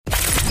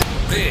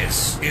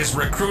This is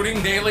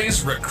Recruiting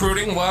Daily's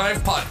Recruiting Live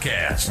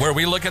podcast, where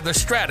we look at the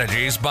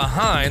strategies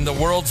behind the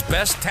world's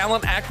best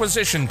talent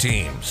acquisition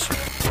teams.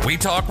 We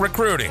talk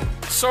recruiting,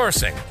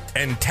 sourcing,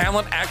 and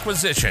talent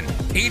acquisition.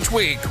 Each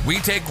week, we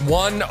take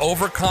one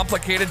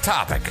overcomplicated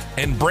topic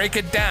and break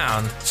it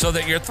down so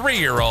that your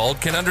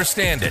 3-year-old can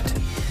understand it.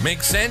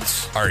 Make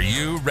sense? Are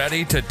you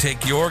ready to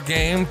take your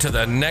game to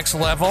the next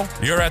level?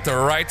 You're at the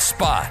right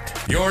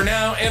spot. You're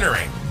now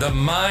entering the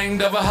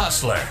mind of a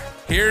hustler.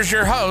 Here's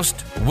your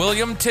host,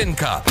 William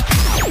Tincup.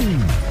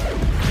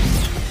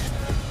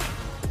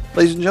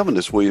 Ladies and gentlemen,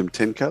 this is William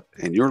Tincup,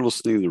 and you're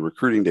listening to the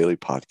Recruiting Daily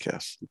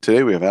podcast.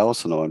 Today we have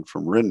Allison on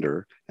from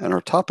Render, and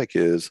our topic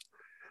is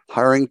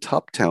hiring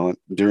top talent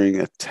during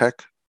a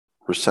tech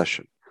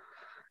recession.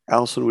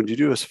 Allison, would you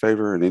do us a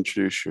favor and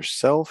introduce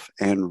yourself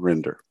and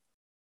Render?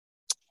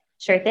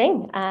 Sure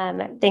thing.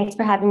 Thanks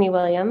for having me,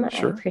 William.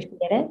 Sure. I appreciate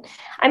it.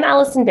 I'm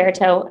Allison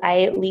Berto.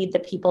 I lead the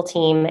people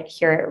team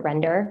here at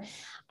Render.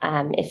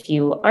 If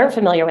you aren't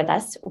familiar with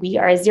us, we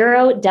are a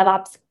zero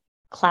DevOps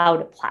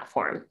cloud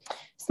platform,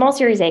 small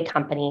Series A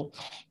company.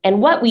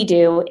 And what we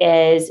do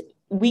is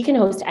we can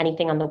host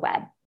anything on the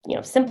web,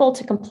 simple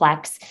to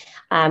complex.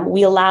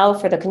 We allow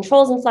for the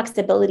controls and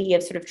flexibility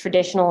of sort of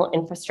traditional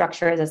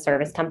infrastructure as a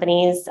service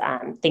companies,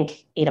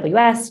 think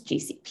AWS,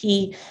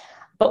 GCP,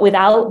 but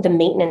without the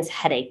maintenance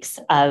headaches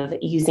of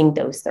using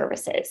those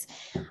services.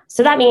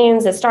 So that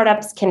means that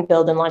startups can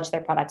build and launch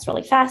their products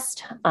really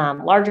fast.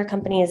 Larger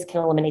companies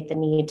can eliminate the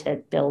need to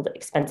build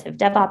expensive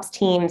DevOps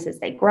teams as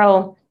they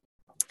grow,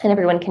 and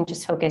everyone can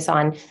just focus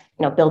on,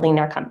 building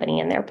their company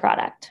and their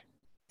product.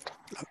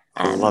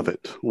 I love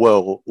it.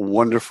 Well,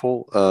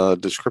 wonderful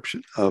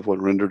description of what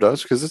Render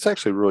does, because it's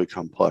actually really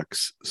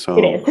complex. So,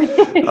 it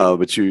is.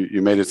 But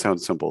you made it sound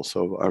simple,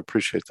 so I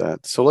appreciate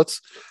that. So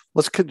let's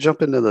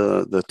jump into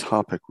the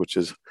topic, which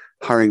is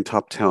hiring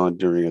top talent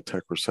during a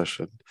tech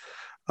recession.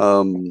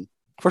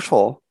 First of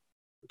all,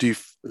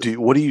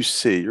 what do you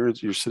see?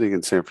 You're sitting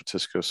in San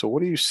Francisco, so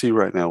what do you see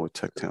right now with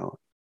tech talent?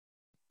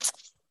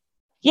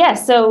 Yeah,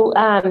 so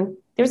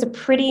there's a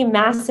pretty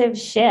massive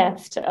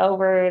shift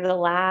over the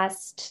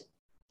last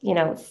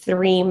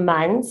 3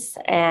 months.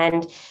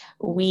 And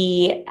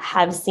we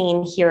have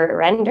seen here at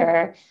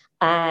Render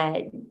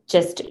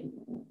just,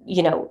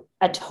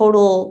 a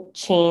total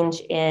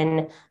change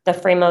in the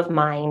frame of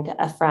mind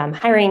from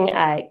hiring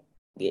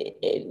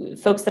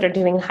folks that are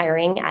doing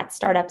hiring at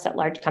startups, at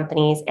large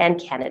companies, and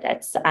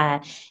candidates.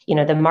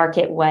 The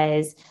market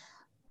was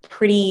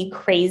pretty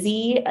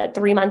crazy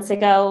 3 months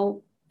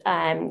ago.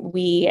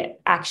 We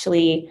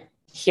actually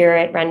here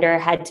at Render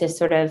had to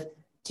sort of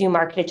do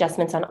market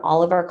adjustments on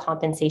all of our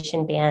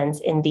compensation bands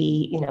in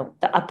the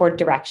upward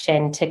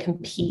direction to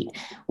compete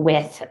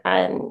with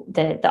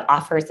the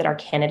offers that our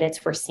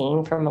candidates were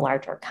seeing from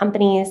larger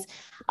companies,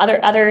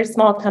 other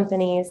small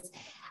companies,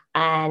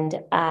 and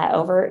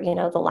over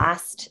the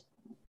last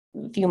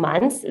few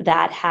months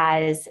that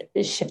has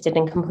shifted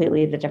in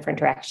completely the different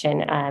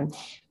direction.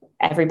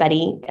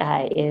 Everybody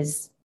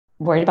is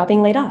worried about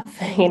being laid off.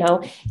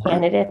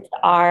 Candidates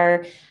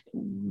are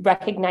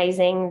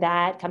recognizing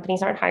that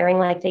companies aren't hiring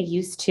like they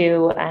used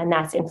to, and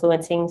that's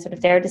influencing sort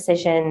of their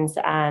decisions,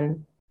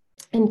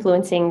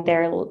 influencing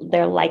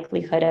their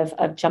likelihood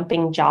of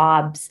jumping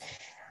jobs.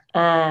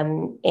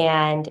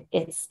 And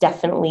it's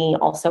definitely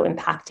also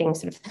impacting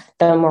sort of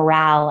the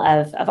morale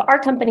of our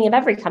company, of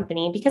every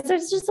company, because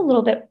there's just a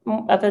little bit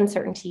of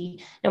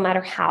uncertainty no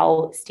matter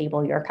how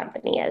stable your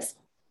company is.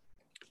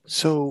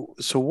 So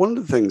one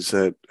of the things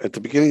that at the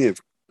beginning of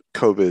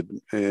COVID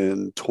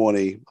in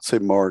let's say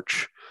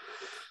March,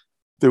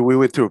 that we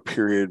went through a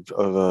period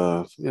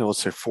of, let's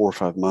say 4 or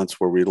 5 months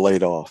where we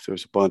laid off. There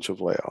was a bunch of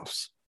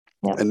layoffs.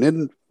 Yep. And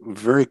then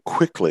very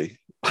quickly,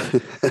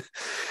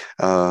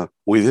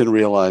 we then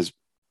realized,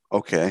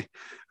 okay,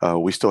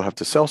 we still have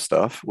to sell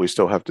stuff. We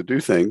still have to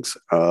do things.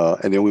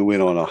 And then we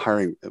went on a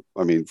hiring.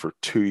 For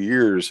 2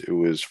 years, it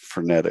was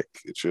frenetic.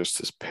 It's just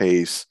this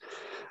pace,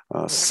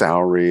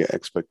 salary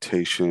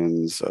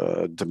expectations,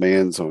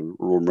 demands on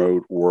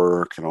remote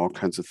work and all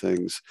kinds of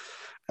things.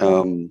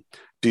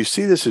 Do you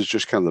see this as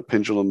just kind of the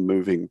pendulum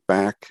moving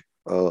back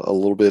a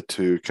little bit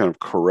to kind of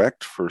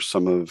correct for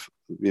some of,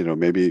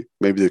 maybe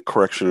the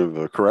correction of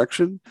a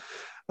correction?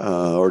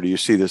 Or do you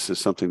see this as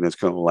something that's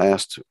going to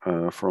last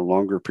for a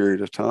longer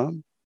period of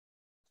time?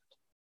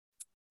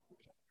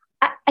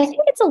 I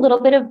think it's a little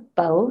bit of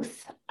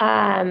both.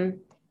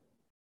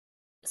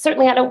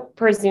 Certainly, I don't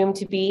presume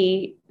to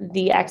be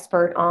the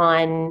expert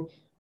on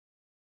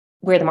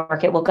where the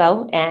market will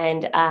go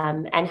and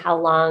how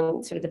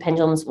long sort of the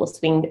pendulums will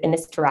swing in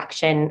this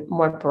direction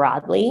more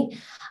broadly.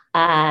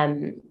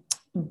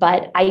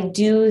 But I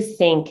do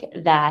think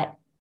that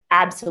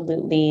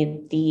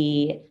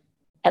absolutely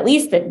at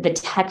least the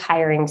tech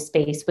hiring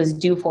space was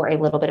due for a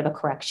little bit of a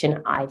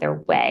correction either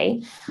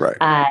way. Right.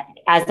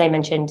 As I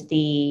mentioned,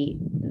 the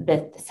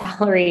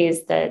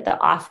salaries, the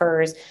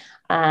offers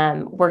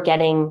were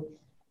getting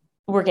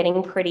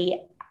pretty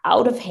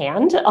out of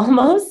hand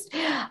almost.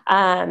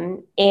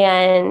 And,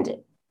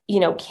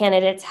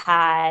 candidates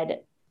had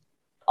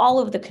all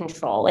of the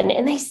control,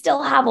 and they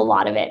still have a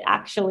lot of it,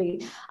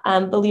 actually,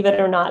 believe it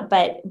or not.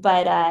 But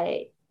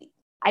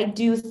I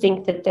do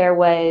think that there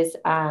was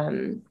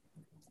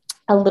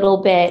a little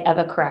bit of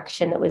a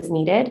correction that was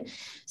needed.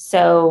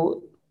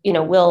 So,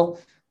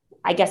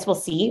 I guess we'll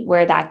see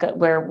where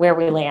where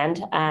we land.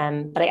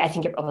 But I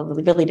think it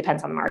really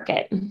depends on the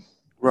market.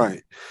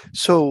 Right.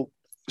 So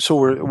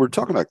we're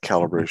talking about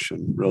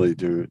calibration really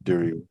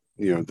during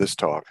this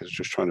talk is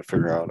just trying to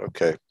figure out,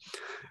 okay,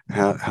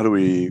 how do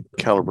we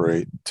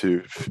calibrate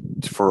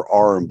for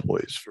our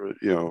employees, for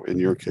in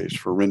your case,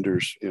 for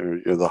renders,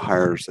 the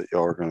hires that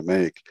y'all are going to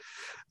make.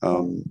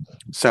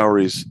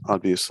 Salaries,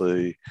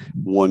 obviously,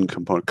 one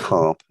component.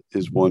 Comp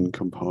is one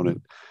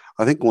component.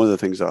 I think one of the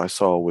things that I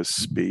saw was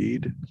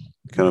speed,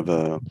 kind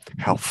of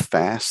how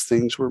fast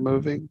things were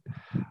moving.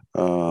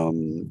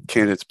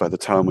 Candidates, by the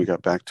time we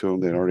got back to them,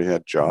 they'd already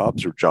had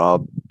jobs,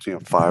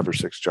 5 or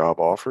 6 job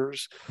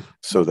offers.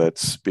 So that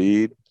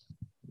speed,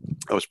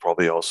 I was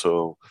probably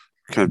also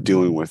kind of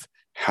dealing with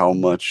how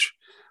much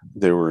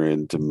they were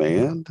in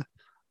demand,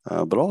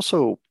 but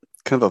also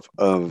kind of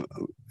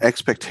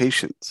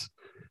expectations.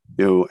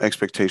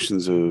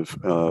 Expectations of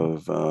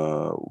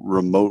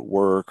remote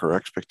work, or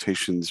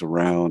expectations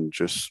around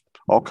just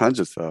all kinds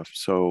of stuff.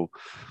 So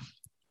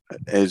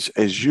as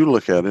you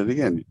look at it,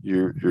 again,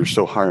 you're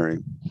still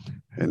hiring,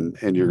 and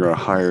you're going to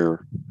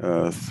hire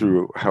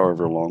through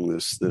however long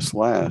this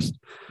lasts.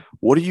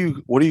 What are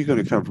you going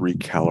to kind of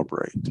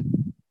recalibrate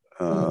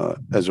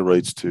as it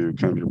relates to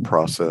kind of your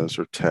process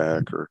or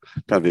tech or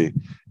kind of the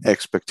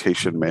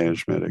expectation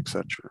management, et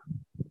cetera?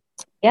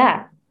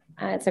 Yeah,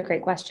 that's a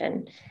great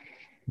question.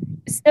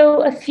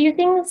 So a few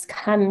things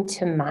come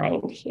to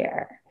mind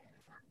here.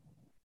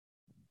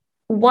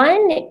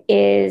 One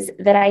is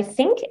that I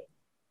think,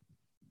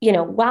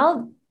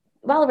 while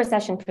a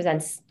recession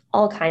presents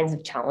all kinds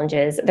of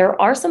challenges,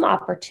 there are some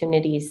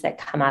opportunities that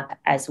come up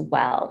as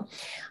well.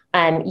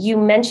 You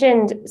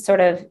mentioned sort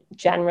of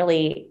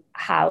generally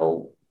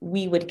how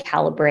we would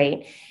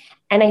calibrate.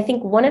 And I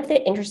think one of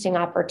the interesting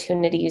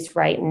opportunities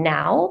right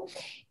now,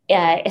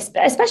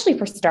 especially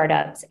for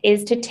startups,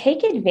 is to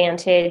take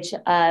advantage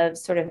of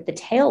sort of the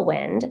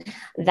tailwind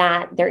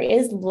that there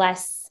is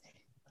less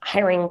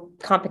hiring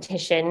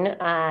competition.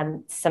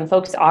 Some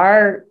folks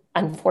are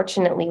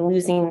unfortunately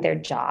losing their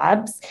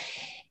jobs,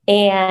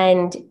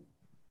 and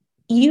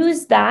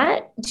use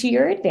that to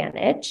your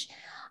advantage.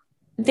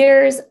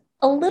 There's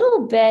a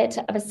little bit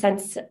of a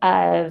sense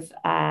of,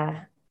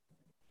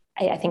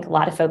 I think a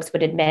lot of folks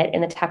would admit,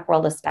 in the tech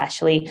world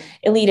especially,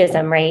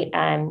 elitism, right?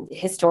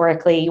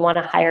 Historically, you want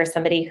to hire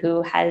somebody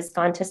who has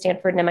gone to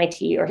Stanford and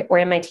MIT or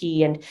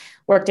MIT and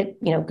worked at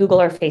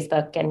Google or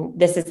Facebook, and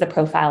this is the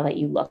profile that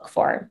you look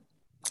for.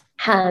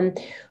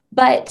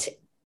 But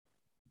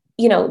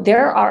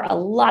there are a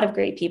lot of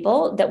great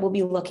people that will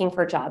be looking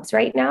for jobs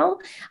right now.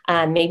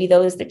 Maybe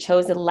those that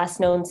chose a less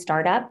known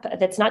startup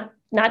that's not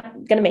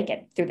going to make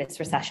it through this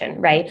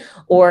recession, right?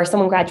 Or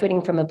someone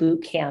graduating from a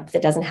boot camp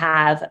that doesn't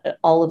have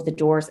all of the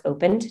doors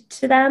opened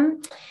to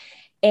them.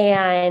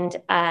 And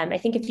I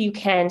think if you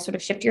can sort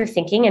of shift your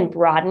thinking and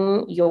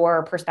broaden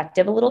your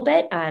perspective a little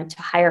bit to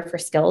hire for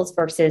skills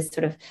versus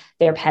sort of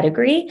their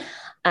pedigree,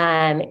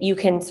 you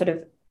can sort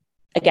of,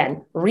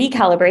 again,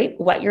 recalibrate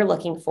what you're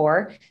looking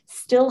for,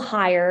 still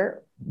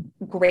hire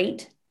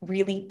great,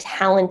 really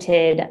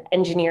talented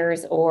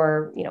engineers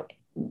or,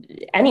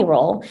 any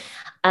role,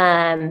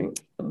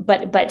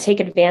 but take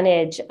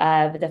advantage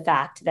of the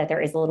fact that there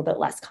is a little bit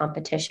less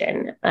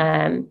competition.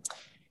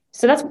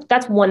 So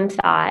that's one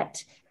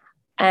thought.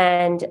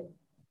 And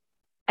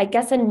I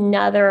guess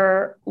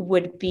another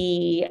would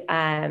be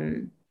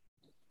kind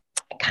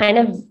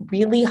of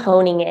really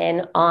honing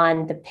in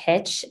on the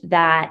pitch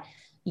that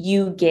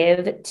you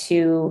give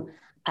to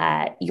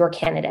your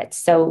candidates.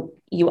 So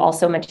you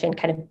also mentioned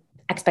kind of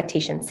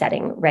expectation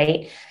setting,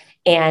 right?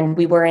 And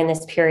we were in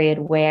this period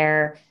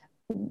where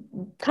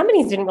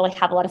companies didn't really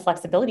have a lot of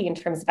flexibility in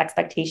terms of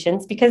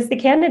expectations because the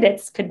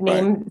candidates could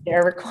name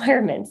their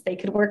requirements. They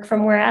could work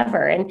from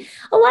wherever. And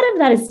a lot of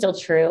that is still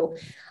true.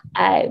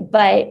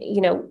 But,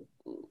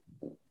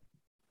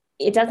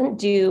 it doesn't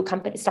do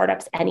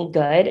startups any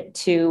good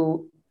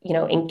to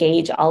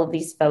engage all of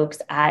these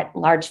folks at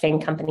large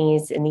FAANG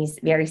companies in these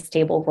very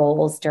stable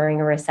roles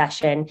during a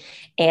recession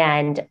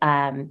and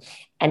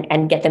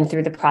get them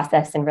through the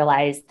process and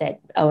realize that,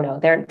 oh no,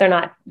 they're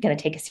not going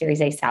to take a Series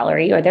A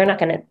salary, or they're not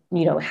going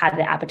to, have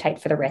the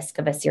appetite for the risk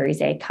of a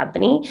Series A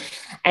company.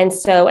 And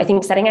so I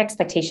think setting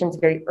expectations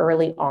very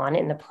early on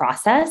in the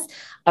process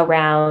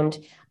around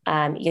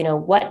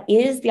what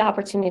is the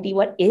opportunity?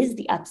 What is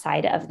the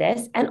upside of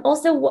this? And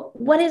also,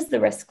 what is the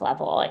risk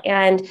level?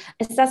 And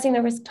assessing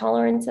the risk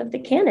tolerance of the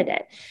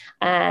candidate.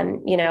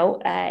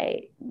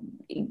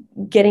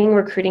 Getting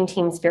recruiting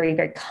teams very,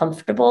 very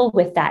comfortable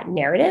with that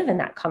narrative and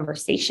that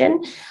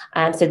conversation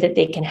so that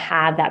they can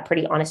have that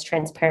pretty honest,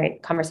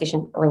 transparent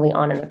conversation early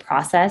on in the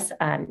process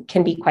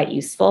can be quite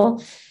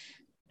useful.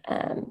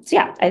 I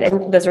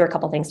think those are a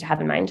couple of things to have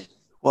in mind.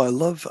 Well, I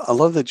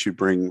love that you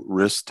bring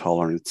risk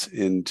tolerance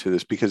into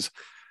this, because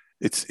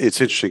It's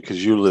interesting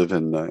because you live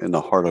in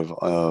the heart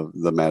of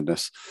the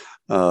madness.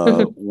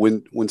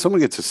 When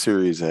someone gets a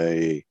Series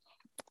A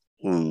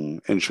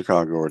in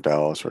Chicago or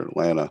Dallas or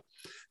Atlanta,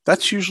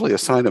 that's usually a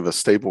sign of a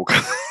stable.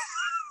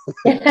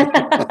 That's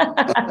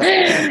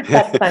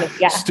funny.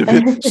 Yeah.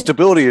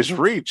 Stability is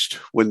reached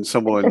when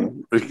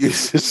someone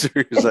gets a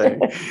Series A.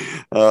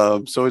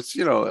 So it's,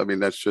 I mean,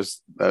 that's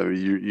just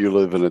you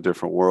live in a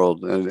different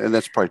world, and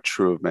that's probably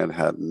true of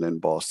Manhattan and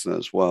Boston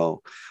as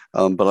well.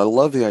 But I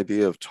love the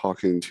idea of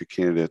talking to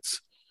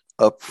candidates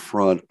up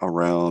front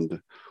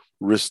around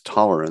risk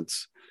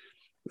tolerance,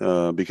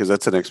 because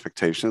that's an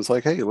expectation. It's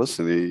like, hey,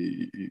 listen,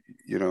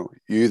 you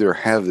either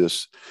have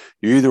this,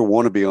 you either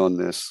want to be on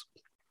this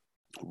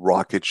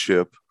rocket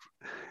ship,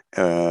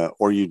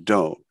 or you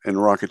don't.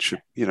 And rocket ship,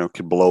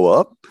 can blow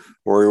up,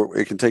 or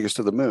it can take us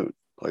to the moon.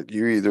 Like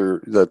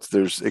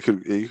it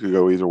could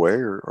go either way,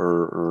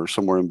 or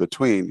somewhere in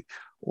between.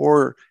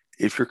 Or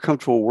if you're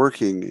comfortable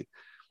working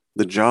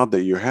the job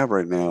that you have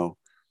right now,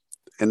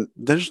 and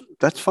that's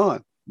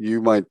fine.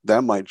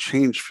 That might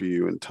change for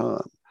you in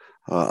time.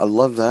 I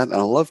love that. And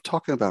I love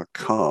talking about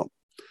comp,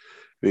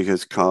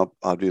 because comp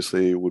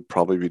obviously would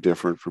probably be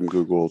different from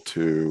Google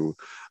to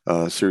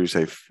Series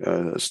A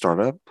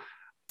startup.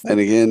 And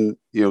again,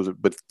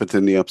 but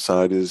then the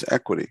upside is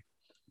equity.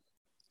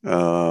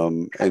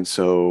 And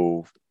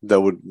so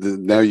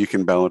now you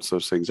can balance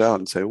those things out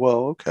and say,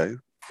 well, okay,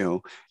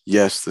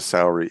 yes, the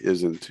salary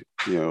isn't,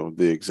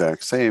 the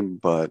exact same,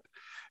 but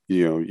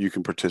you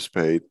can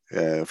participate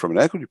from an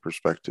equity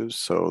perspective,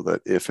 so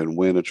that if and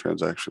when a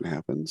transaction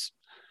happens,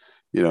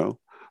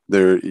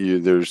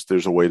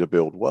 there's a way to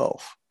build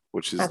wealth,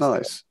 which is Absolutely.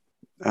 Nice.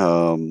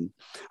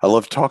 I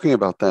love talking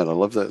about that. I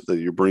love that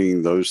you're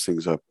bringing those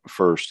things up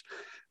first.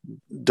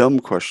 Dumb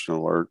question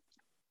alert.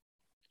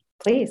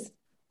 Please.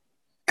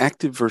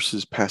 Active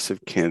versus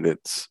passive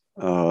candidates.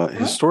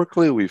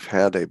 Historically, we've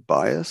had a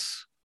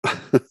bias,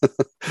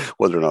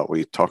 whether or not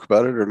we talk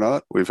about it or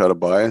not. We've had a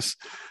bias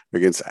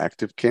against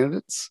active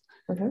candidates.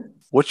 Mm-hmm.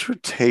 What's your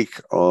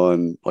take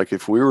on, like,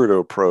 if we were to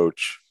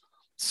approach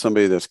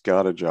somebody that's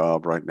got a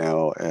job right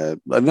now at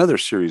another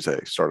Series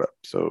A startup?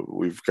 So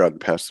we've gotten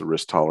past the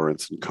risk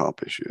tolerance and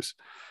comp issues,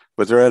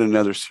 but they're at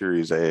another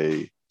Series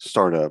A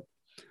startup.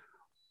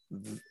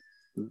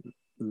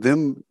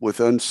 Them with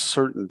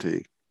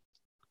uncertainty,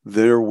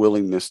 their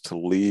willingness to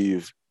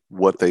leave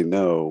what they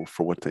know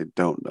for what they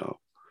don't know.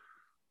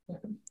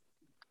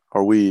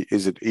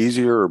 Is it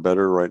easier or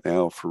better right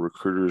now for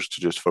recruiters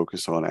to just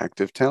focus on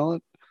active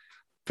talent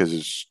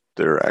because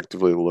they're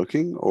actively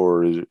looking,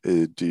 or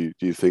do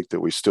you think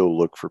that we still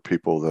look for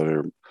people that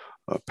are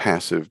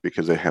passive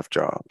because they have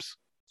jobs?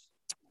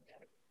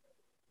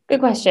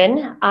 Good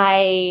question.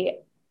 I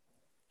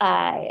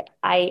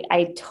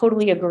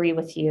totally agree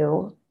with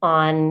you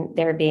on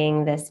there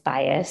being this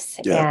bias,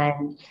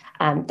 and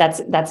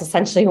that's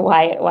essentially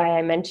why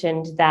I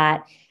mentioned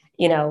that.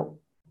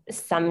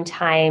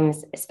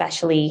 Sometimes,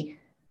 especially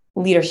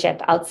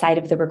leadership outside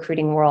of the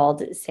recruiting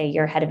world, say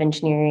your head of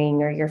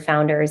engineering or your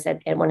founders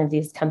at one of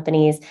these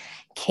companies,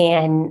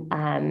 can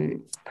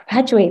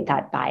perpetuate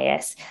that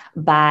bias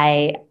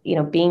by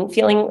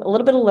feeling a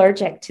little bit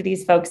allergic to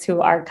these folks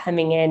who are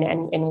coming in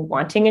and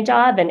wanting a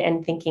job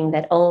and thinking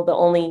that the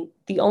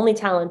only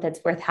talent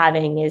that's worth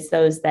having is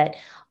those that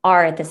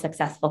are at the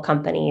successful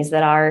companies,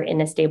 that are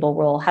in a stable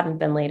role, haven't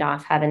been laid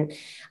off, aren't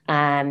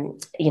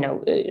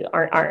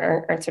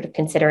sort of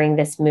considering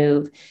this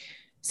move.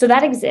 So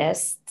that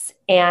exists.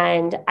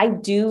 And I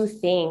do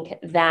think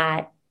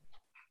that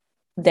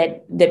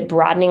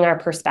broadening our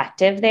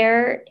perspective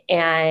there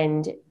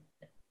and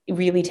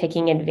really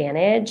taking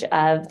advantage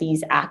of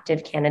these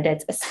active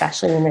candidates,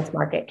 especially in this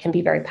market, can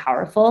be very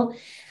powerful.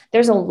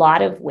 There's a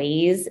lot of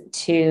ways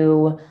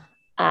to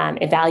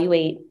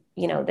evaluate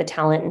the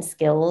talent and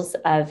skills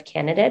of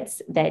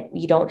candidates, that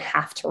you don't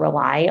have to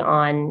rely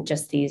on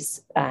just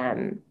these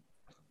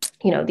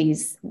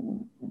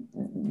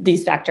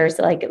these factors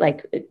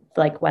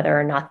like whether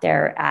or not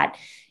they're at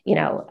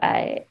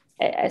a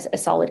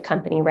solid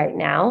company right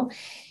now.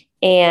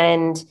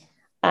 And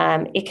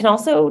it can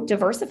also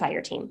diversify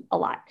your team a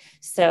lot.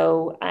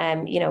 So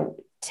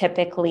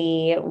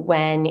typically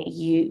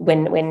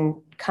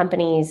when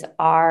companies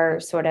are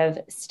sort of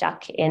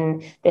stuck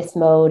in this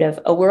mode of,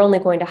 oh, we're only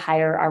going to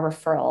hire our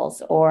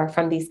referrals or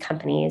from these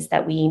companies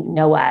that we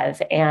know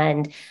of,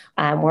 and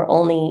we're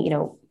only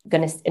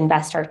going to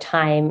invest our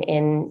time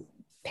in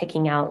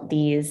picking out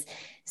these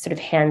sort of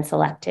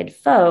hand-selected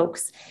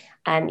folks,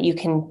 you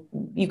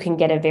can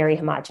get a very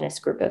homogenous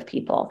group of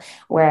people.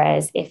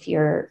 Whereas if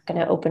you're going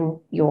to open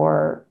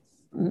your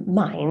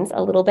minds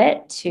a little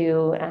bit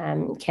to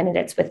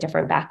candidates with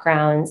different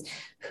backgrounds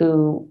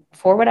who,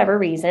 for whatever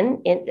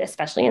reason,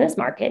 especially in this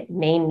market,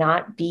 may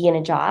not be in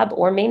a job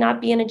or may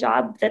not be in a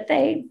job that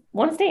they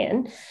want to stay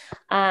in,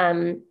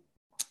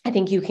 I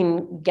think you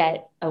can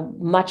get a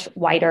much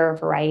wider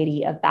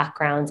variety of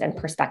backgrounds and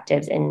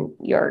perspectives in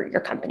your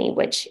company,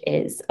 which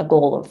is a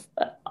goal of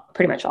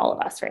pretty much all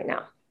of us right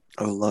now.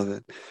 I love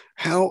it.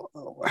 How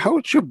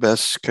is your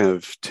best kind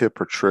of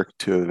tip or trick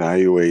to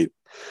evaluate,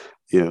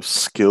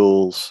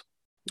 skills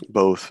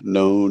both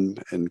known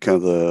and kind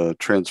of the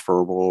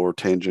transferable or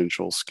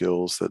tangential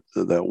skills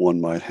that one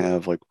might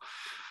have? Like,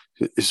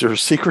 is there a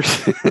secret?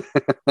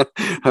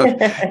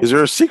 Is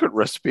there a secret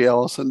recipe,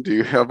 Allison? Do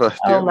you have a?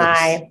 Oh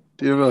my.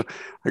 Do you have a?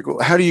 Like,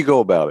 how do you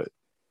go about it?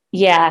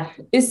 Yeah.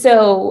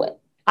 So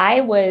I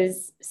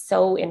was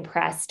so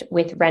impressed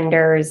with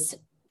Render's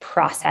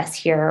process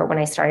here when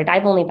I started.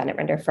 I've only been at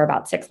Render for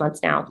about 6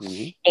 months now.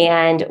 Mm-hmm.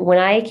 And when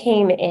I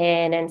came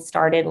in and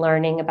started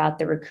learning about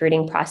the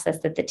recruiting process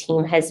that the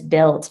team has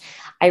built,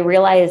 I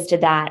realized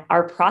that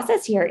our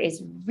process here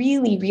is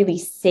really, really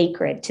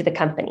sacred to the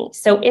company.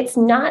 So it's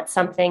not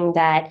something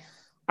that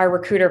our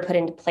recruiter put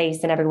into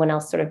place and everyone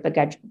else sort of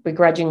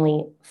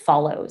begrudgingly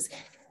follows.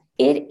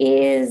 It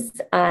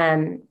is,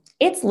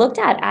 it's looked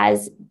at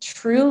as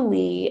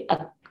truly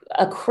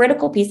a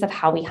critical piece of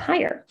how we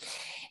hire.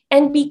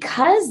 And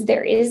because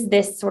there is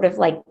this sort of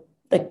like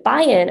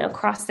buy-in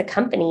across the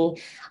company,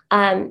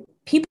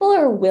 people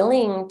are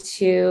willing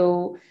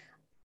to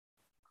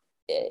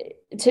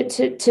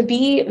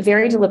be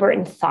very deliberate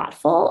and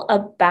thoughtful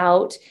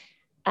about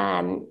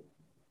the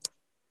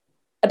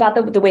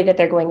way that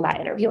they're going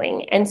about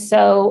interviewing. And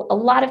so a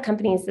lot of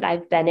companies that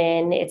I've been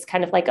in, it's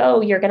kind of like,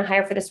 oh, you're going to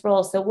hire for this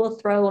role, so we'll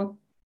throw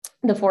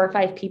the 4 or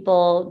 5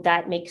 people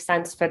that make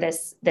sense for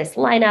this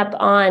lineup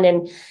on,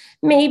 and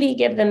maybe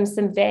give them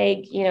some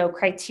vague,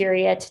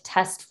 criteria to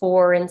test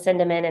for and send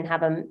them in and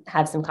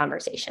have some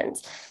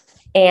conversations.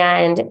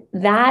 And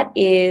that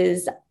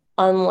is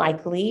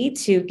unlikely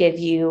to give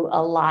you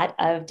a lot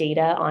of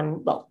data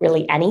on, well,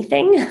 really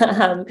anything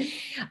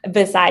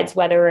besides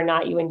whether or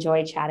not you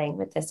enjoy chatting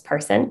with this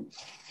person.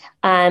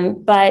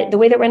 But the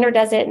way that Render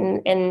does it,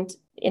 and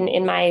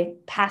in my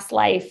past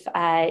life,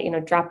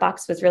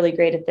 Dropbox was really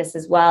great at this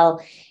as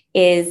well,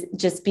 is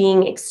just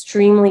being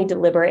extremely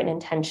deliberate and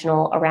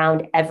intentional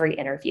around every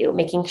interview,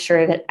 making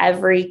sure that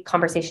every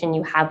conversation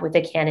you have with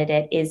a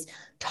candidate is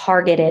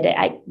targeted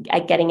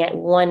at getting at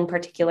one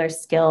particular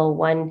skill,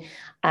 one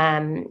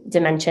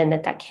dimension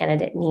that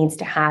candidate needs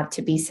to have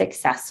to be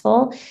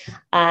successful.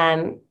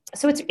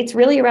 So it's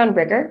really around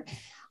rigor.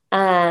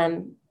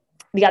 The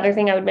other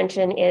thing I would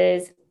mention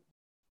is,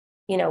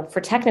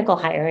 for technical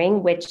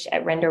hiring, which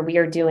at Render we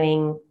are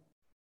doing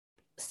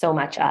so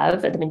much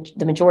of,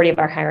 the majority of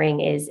our hiring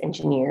is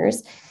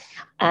engineers.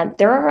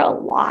 There are a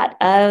lot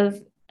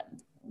of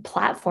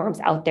platforms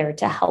out there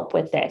to help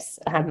with this.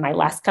 My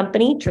last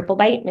company,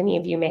 TripleByte, many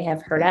of you may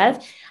have heard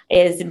of,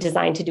 is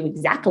designed to do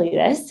exactly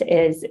this,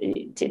 is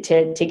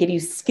to give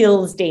you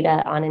skills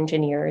data on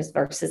engineers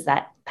versus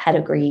that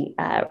pedigree,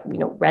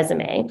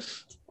 resume.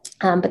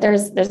 But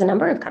there's a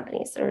number of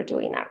companies that are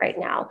doing that right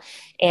now.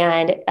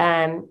 And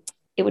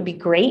it would be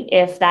great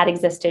if that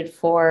existed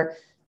for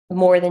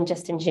more than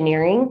just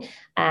engineering,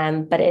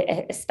 but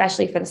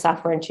especially for the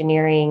software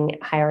engineering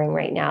hiring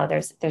right now,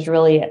 there's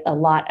really a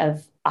lot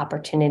of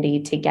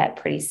opportunity to get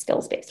pretty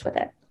skills-based with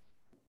it.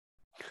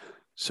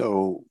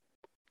 So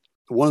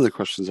one of the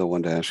questions I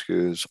wanted to ask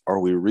you is, are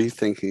we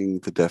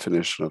rethinking the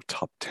definition of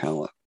top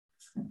talent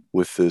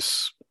with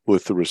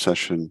the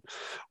recession,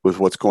 with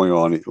what's going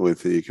on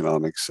with the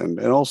economics, and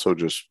also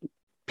just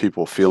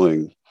people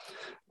feeling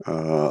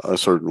a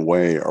certain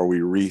way? Are we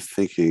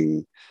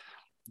rethinking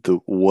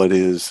what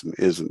is and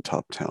isn't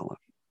top talent?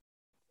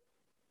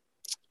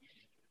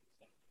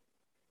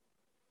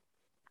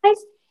 I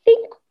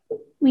think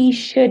we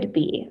should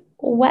be.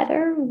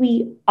 Whether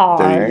we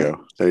are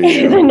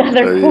is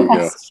another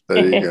question.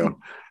 There you go.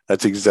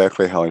 That's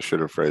exactly how I should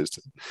have phrased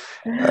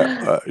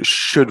it.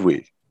 Should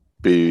we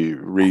be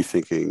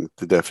rethinking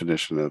the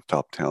definition of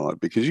top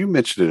talent? Because you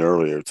mentioned it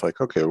earlier. It's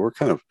like, okay, we're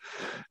kind of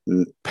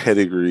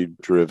pedigree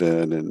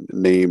driven and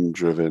name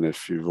driven.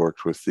 If you've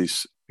worked with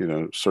these,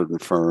 certain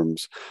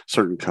firms,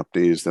 certain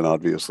companies, then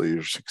obviously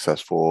you're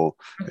successful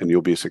and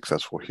you'll be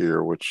successful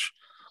here, which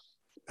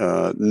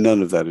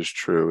none of that is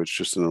true. It's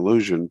just an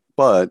illusion,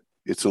 but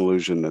it's an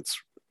illusion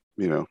that's,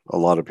 a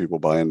lot of people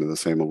buy into the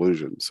same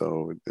illusion.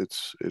 So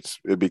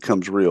it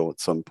becomes real at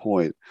some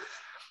point.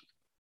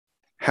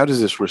 How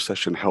does this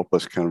recession help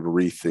us kind of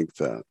rethink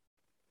that?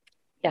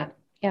 Yeah.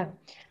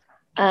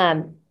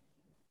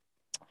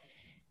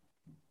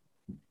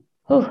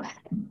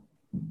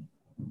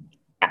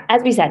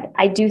 As we said,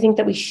 I do think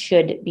that we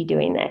should be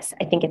doing this.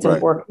 I think it's a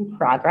work in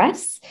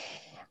progress.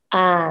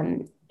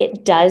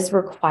 It does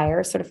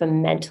require sort of a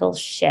mental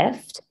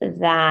shift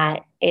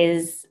that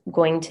is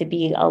going to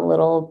be a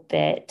little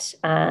bit,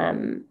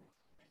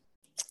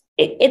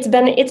 it's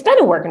been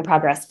a work in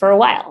progress for a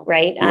while,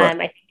 right? I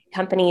think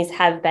companies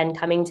have been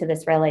coming to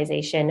this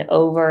realization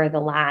over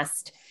the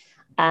last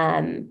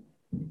 10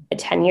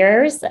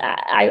 years,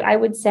 I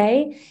would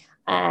say.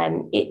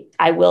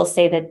 I will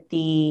say that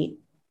the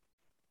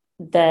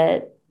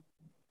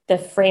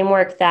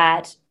framework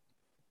that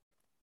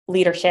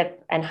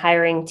leadership and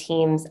hiring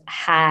teams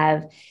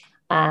have,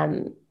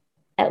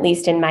 at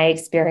least in my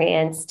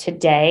experience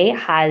today,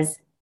 has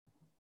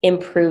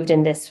improved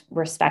in this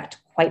respect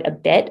quite a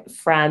bit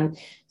from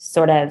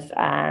sort of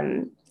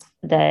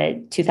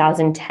the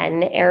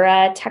 2010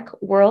 era tech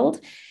world.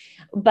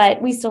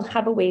 but we still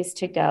have a ways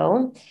to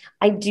go.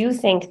 I do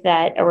think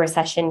that a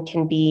recession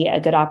can be a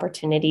good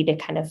opportunity to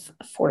kind of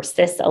force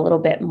this a little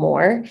bit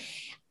more.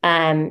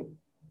 And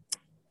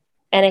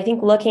I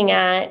think looking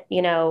at,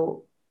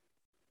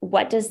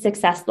 what does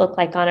success look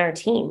like on our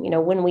team?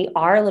 When we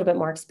are a little bit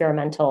more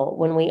experimental,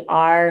 when we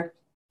are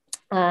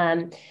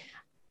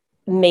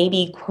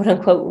maybe quote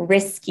unquote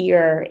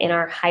riskier in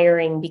our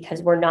hiring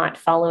because we're not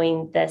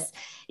following this,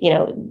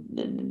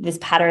 this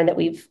pattern that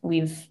we've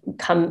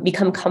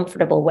become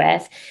comfortable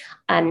with.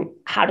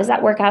 How does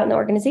that work out in the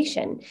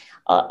organization?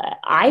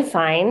 I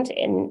find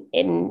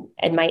in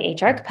my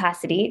HR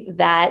capacity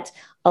that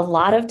a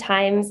lot of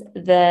times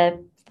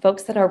the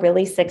folks that are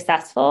really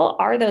successful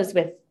are those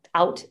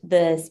without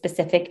the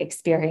specific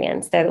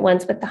experience. They're the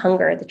ones with the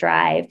hunger, the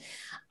drive.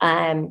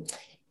 And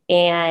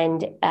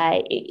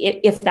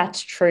if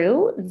that's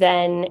true,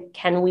 then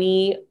can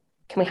we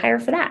hire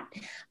for that?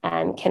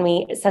 Can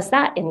we assess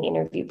that in the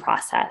interview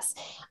process?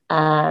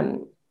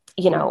 So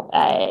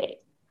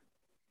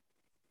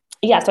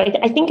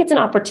I think it's an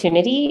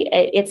opportunity.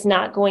 It's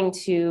not going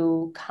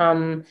to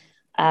come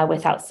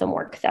without some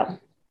work, though.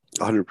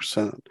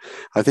 100%.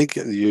 I think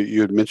you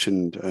had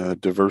mentioned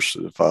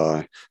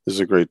diversify. This is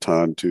a great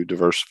time to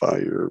diversify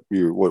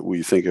your what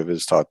we think of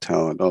as top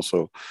talent.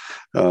 Also,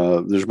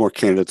 there's more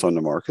candidates on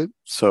the market,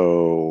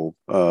 so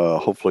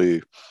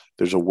hopefully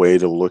there's a way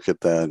to look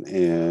at that.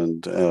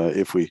 And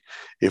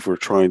if we're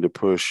trying to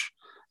push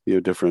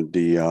different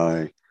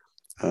DEI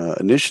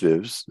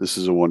initiatives, this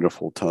is a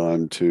wonderful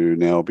time to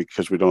now,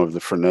 because we don't have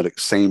the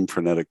same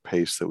frenetic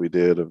pace that we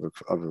did of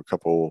a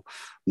couple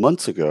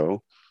months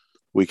ago.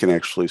 We can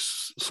actually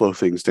slow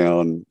things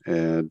down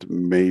and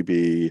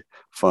maybe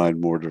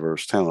find more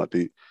diverse talent.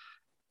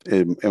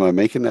 Am I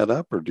making that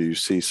up, or do you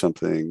see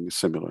something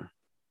similar?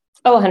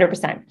 Oh,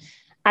 100%.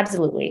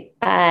 Absolutely.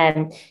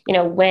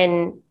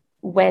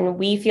 When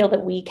we feel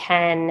that we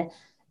can,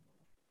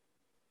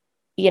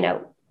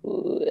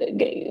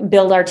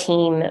 build our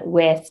team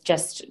with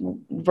just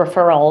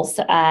referrals,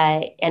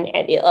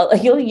 and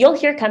you'll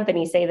hear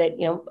companies say that,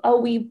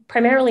 we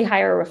primarily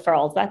hire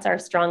referrals. That's our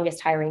strongest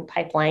hiring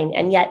pipeline.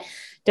 And yet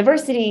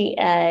diversity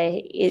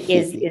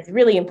is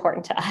really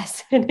important to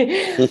us.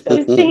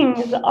 Those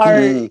things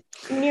are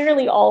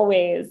nearly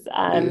always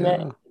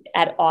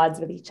at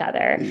odds with each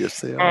other. Yes,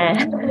 they are.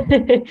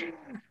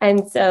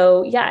 And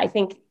so, I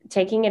think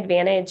taking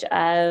advantage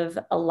of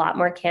a lot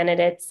more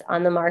candidates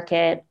on the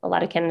market, a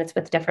lot of candidates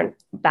with different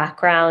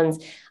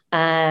backgrounds.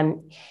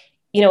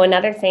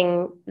 Another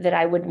thing that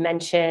I would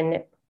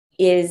mention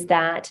is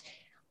that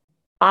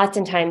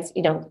oftentimes,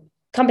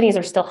 companies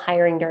are still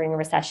hiring during a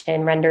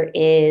recession, Render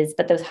is,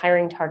 but those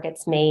hiring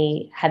targets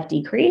may have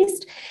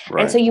decreased.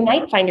 Right. And so you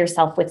might find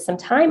yourself with some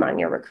time on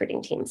your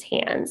recruiting team's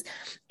hands,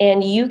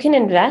 and you can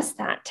invest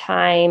that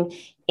time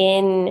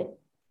in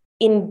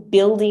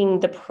building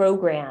the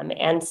program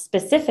and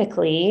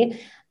specifically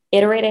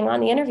iterating on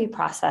the interview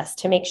process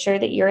to make sure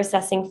that you're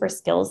assessing for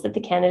skills that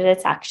the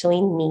candidates actually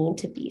need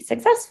to be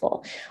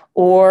successful,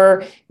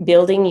 or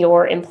building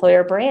your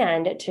employer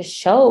brand to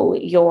show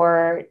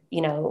your,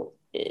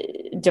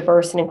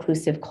 diverse and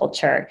inclusive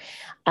culture,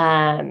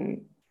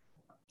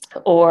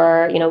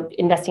 or,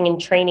 investing in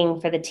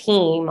training for the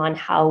team on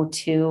how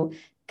to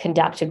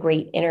conduct a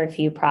great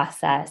interview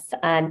process.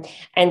 And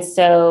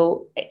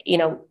so,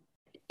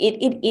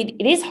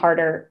 it is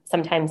harder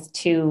sometimes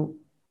to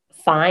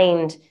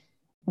find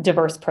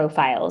diverse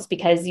profiles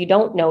because you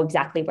don't know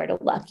exactly where to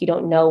look. You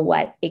don't know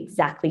what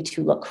exactly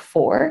to look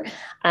for.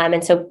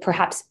 And so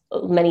perhaps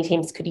many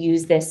teams could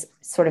use this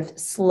sort of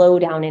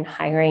slowdown in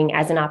hiring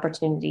as an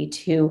opportunity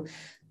to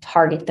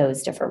target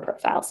those different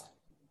profiles.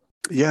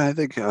 Yeah,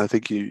 I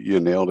think you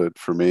nailed it.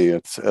 For me,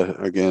 it's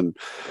again,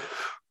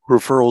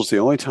 referrals. The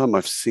only time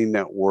I've seen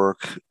that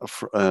work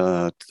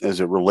as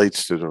it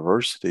relates to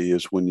diversity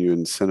is when you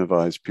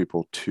incentivize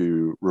people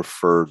to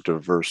refer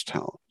diverse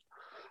talent.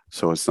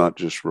 So it's not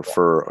just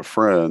refer a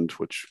friend,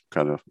 which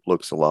kind of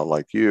looks a lot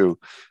like you.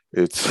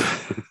 It's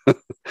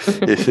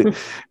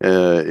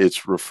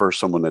it's refer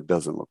someone that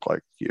doesn't look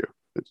like you.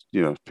 It's,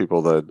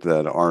 people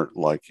that aren't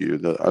like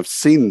you. I've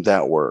seen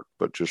that work,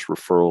 but just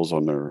referrals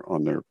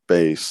on their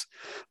base.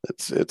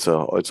 It's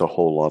a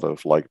whole lot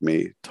of like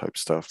me type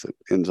stuff that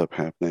ends up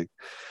happening.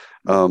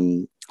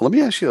 Let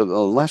me ask you, the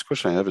last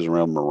question I have is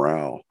around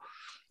morale.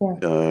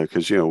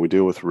 Because we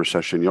deal with a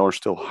recession. Y'all are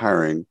still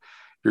hiring.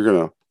 You're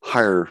going to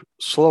hire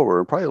slower,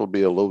 and probably it'll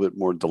be a little bit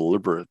more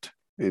deliberate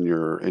in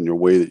your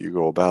way that you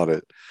go about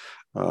it.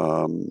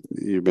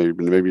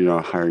 Maybe you're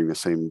not hiring the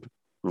same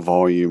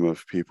volume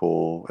of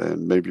people,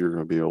 and maybe you're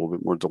going to be a little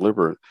bit more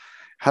deliberate.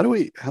 How do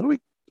we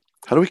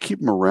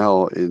keep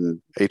morale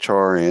in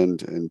HR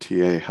and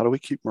TA? How do we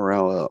keep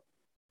morale up?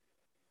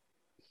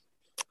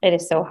 It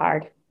is so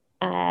hard.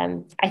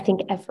 I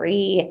think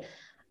every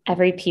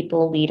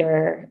people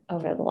leader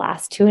over the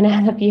last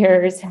 2.5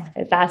 years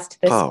has asked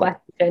this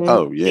question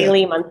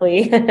daily,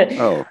 monthly.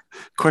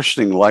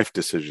 Questioning life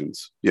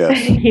decisions.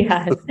 Yes.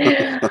 Yes.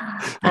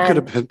 I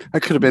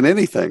could have been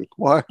anything.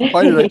 Why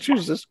did I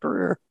choose this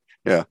career?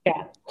 Yeah.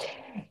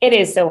 It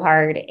is so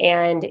hard.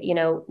 And,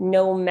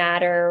 no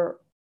matter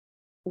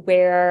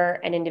where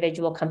an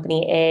individual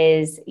company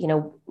is,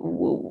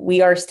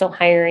 we are still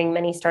hiring.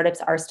 Many startups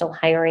are still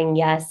hiring,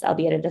 yes,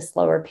 albeit at a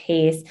slower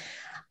pace.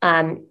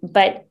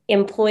 But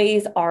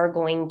employees are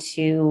going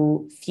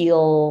to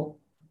feel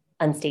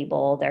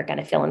unstable. They're going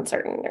to feel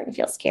uncertain. They're going to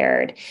feel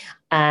scared.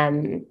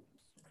 And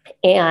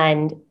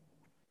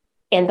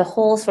the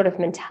whole sort of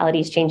mentality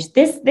has changed.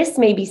 This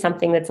may be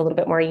something that's a little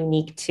bit more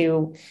unique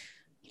to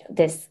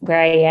this, where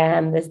I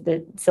am,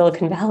 the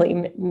Silicon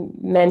Valley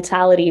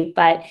mentality.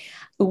 But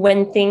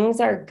when things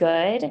are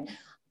good,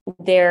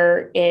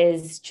 there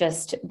is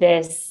just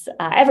this,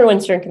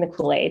 everyone's drinking the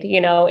Kool-Aid,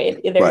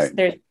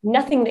 there's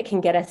nothing that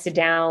can get us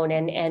down,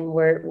 and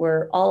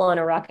we're all on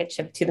a rocket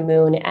ship to the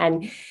moon.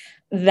 And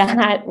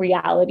that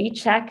reality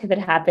check that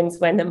happens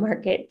when the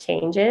market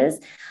changes,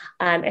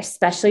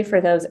 especially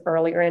for those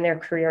earlier in their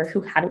career who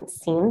haven't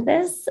seen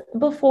this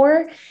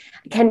before,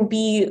 can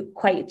be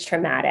quite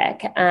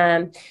traumatic.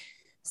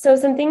 So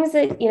some things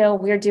that,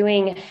 we're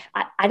doing,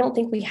 I don't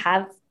think we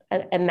have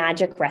a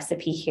magic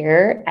recipe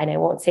here, and I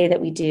won't say that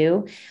we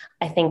do.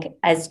 I think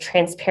as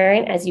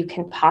transparent as you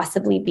can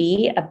possibly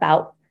be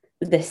about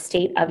the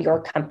state of your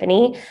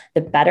company,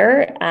 the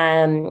better.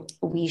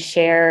 We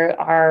share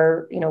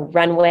our,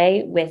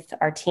 runway with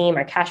our team,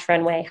 our cash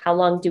runway. How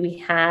long do we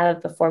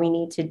have before we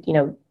need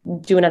to,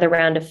 do another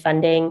round of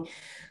funding?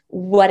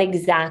 What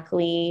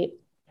exactly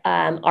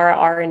are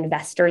our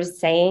investors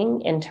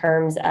saying in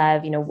terms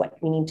of,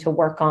 what we need to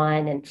work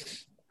on,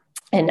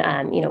 and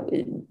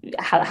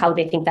how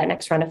they think that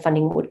next round of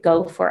funding would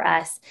go for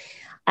us.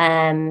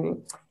 I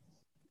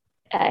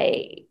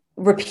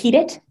repeat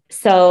it.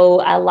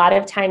 So a lot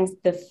of times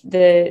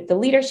the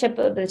leadership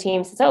of the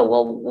team says, oh,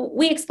 well,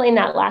 we explained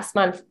that last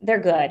month. They're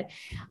good.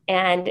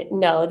 And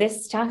no,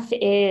 this stuff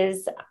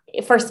is,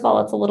 first of all,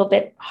 it's a little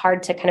bit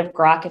hard to kind of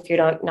grok if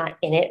you're not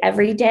in it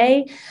every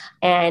day.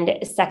 And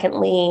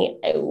secondly,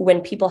 when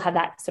people have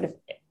that sort of,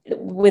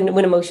 when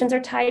emotions are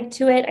tied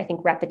to it, I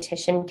think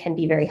repetition can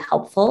be very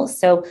helpful.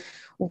 So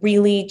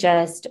really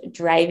just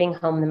driving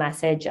home the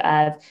message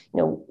of,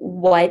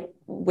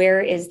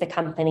 where is the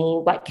company?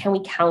 What can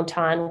we count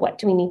on? What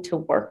do we need to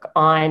work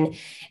on?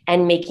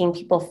 And making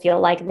people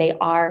feel like they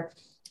are,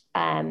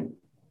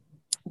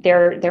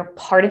 they're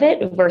part of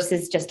it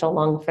versus just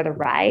along for the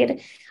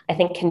ride, I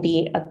think can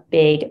be a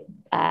big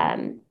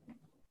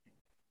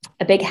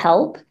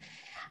help.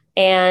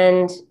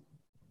 And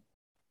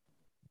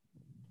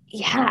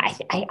yeah,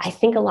 I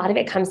think a lot of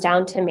it comes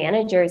down to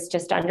managers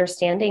just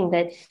understanding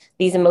that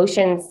these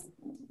emotions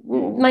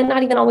might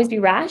not even always be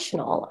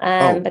rational,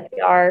 but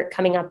they are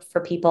coming up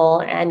for people,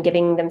 and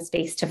giving them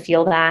space to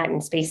feel that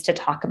and space to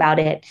talk about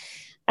it.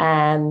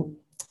 But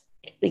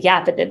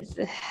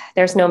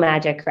there's no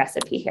magic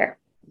recipe here.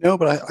 No,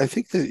 but I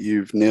think that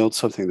you've nailed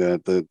something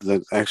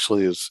that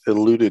actually has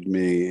eluded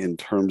me in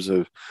terms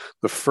of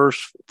the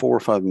first 4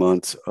 or 5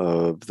 months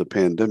of the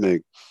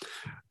pandemic.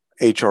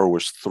 HR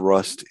was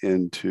thrust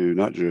into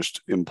not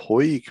just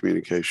employee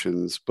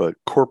communications, but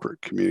corporate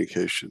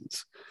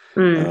communications,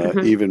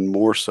 even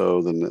more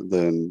so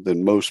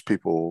than most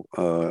people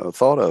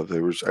thought of.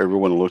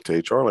 Everyone looked to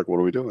HR like, what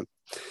are we doing?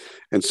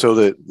 And so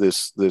that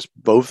this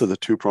both of the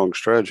two-pronged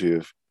strategy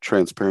of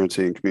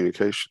transparency and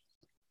communication.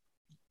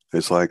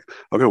 It's like,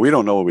 okay, we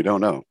don't know what we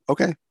don't know.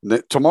 Okay,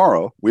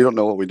 tomorrow we don't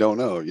know what we don't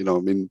know.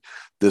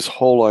 This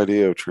whole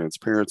idea of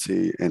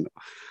transparency and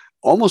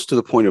almost to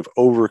the point of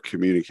over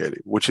communicating,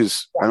 which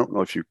is, I don't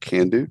know if you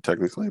can do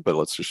technically, but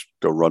let's just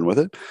go run with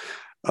it.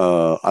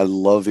 I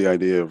love the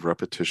idea of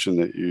repetition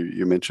that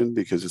you mentioned,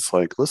 because it's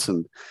like,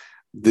 listen,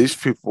 these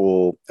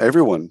people,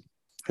 everyone,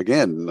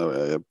 again,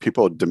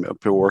 people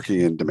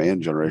working in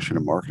demand generation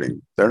and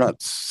marketing, they're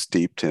not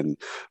steeped in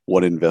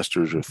what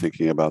investors are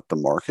thinking about the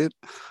market,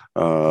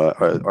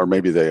 or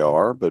maybe they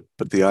are, but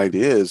the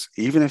idea is,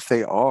 even if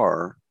they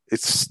are,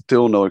 it's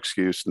still no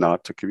excuse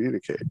not to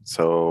communicate.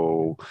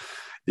 So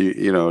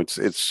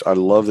it's I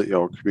love that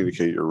y'all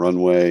communicate your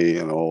runway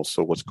and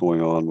also what's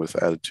going on with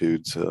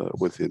attitudes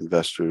with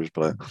investors.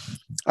 But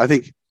I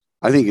think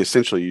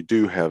essentially you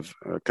do have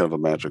kind of a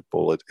magic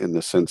bullet, in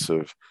the sense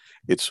of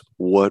it's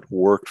what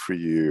worked for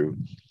you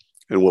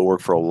and what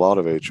worked for a lot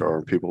of HR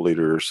and people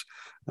leaders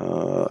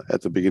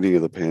at the beginning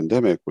of the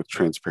pandemic with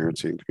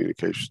transparency and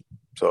communication.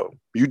 So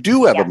you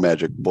do have a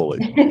magic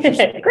bullet.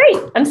 Great.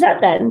 I'm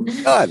set then.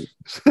 Done.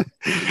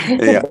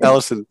 Yeah,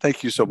 Allison,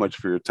 thank you so much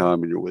for your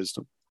time and your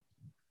wisdom.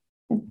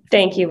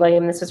 Thank you,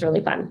 William. This was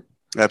really fun.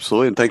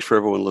 Absolutely. And thanks for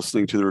everyone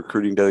listening to the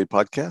Recruiting Daily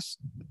podcast.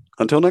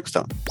 Until next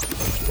time.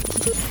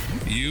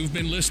 You've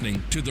been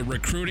listening to the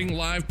Recruiting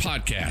Live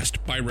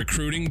podcast by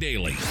Recruiting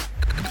Daily.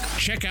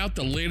 Check out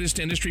the latest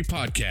industry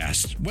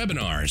podcasts,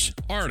 webinars,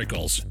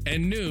 articles,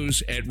 and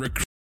news at